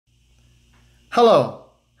Hello.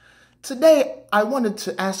 Today, I wanted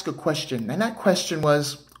to ask a question, and that question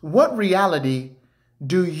was, what reality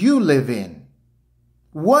do you live in?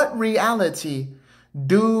 What reality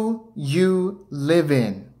do you live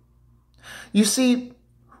in? You see,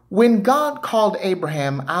 when God called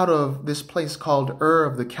Abraham out of this place called Ur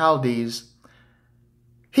of the Chaldees,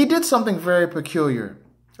 he did something very peculiar.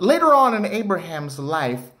 Later on in Abraham's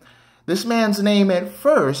life, this man's name at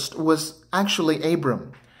first was actually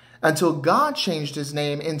Abram, until God changed his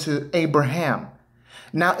name into Abraham.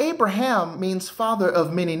 Now, Abraham means father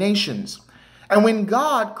of many nations. And when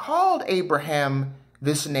God called Abraham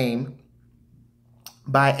this name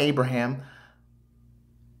by Abraham,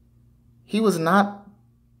 he was not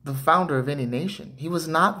the founder of any nation. He was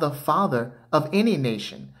not the father of any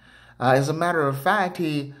nation. As a matter of fact,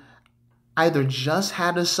 he either just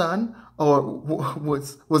had a son or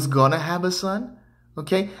was going to have a son.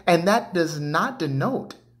 Okay. And that does not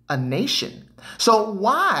denote a nation. So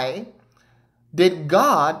why did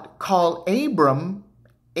God call Abram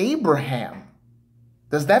Abraham?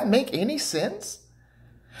 Does that make any sense?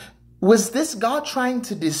 Was this God trying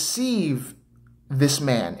to deceive this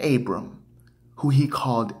man, Abram, who he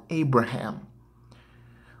called Abraham?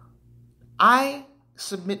 I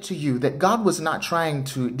submit to you that God was not trying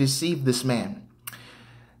to deceive this man.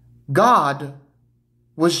 God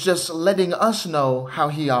was just letting us know how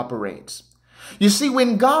he operates. You see,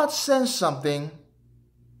 when God says something,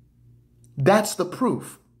 that's the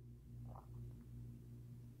proof.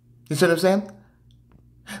 You see what I'm saying?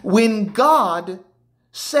 When God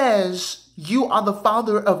says you are the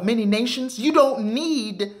father of many nations, you don't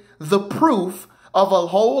need the proof of a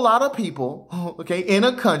whole lot of people, okay, in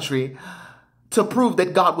a country to prove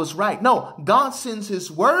that God was right. No, God sends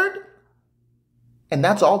his word, and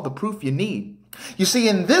that's all the proof you need. You see,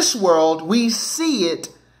 in this world, we see it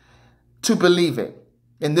to believe it.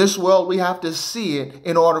 In this world, we have to see it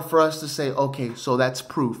in order for us to say, okay, so that's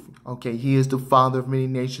proof. Okay, he is the father of many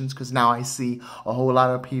nations because now I see a whole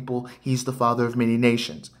lot of people. He's the father of many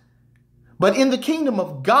nations. But in the kingdom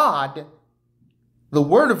of God, the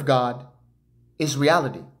word of God is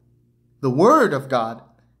reality. The word of God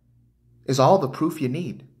is all the proof you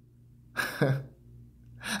need.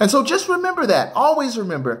 And so just remember that. Always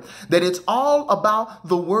remember that it's all about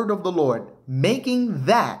the word of the Lord, making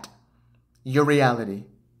that your reality.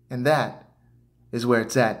 And that is where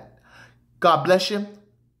it's at. God bless you.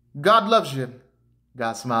 God loves you.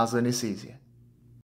 God smiles when he sees you.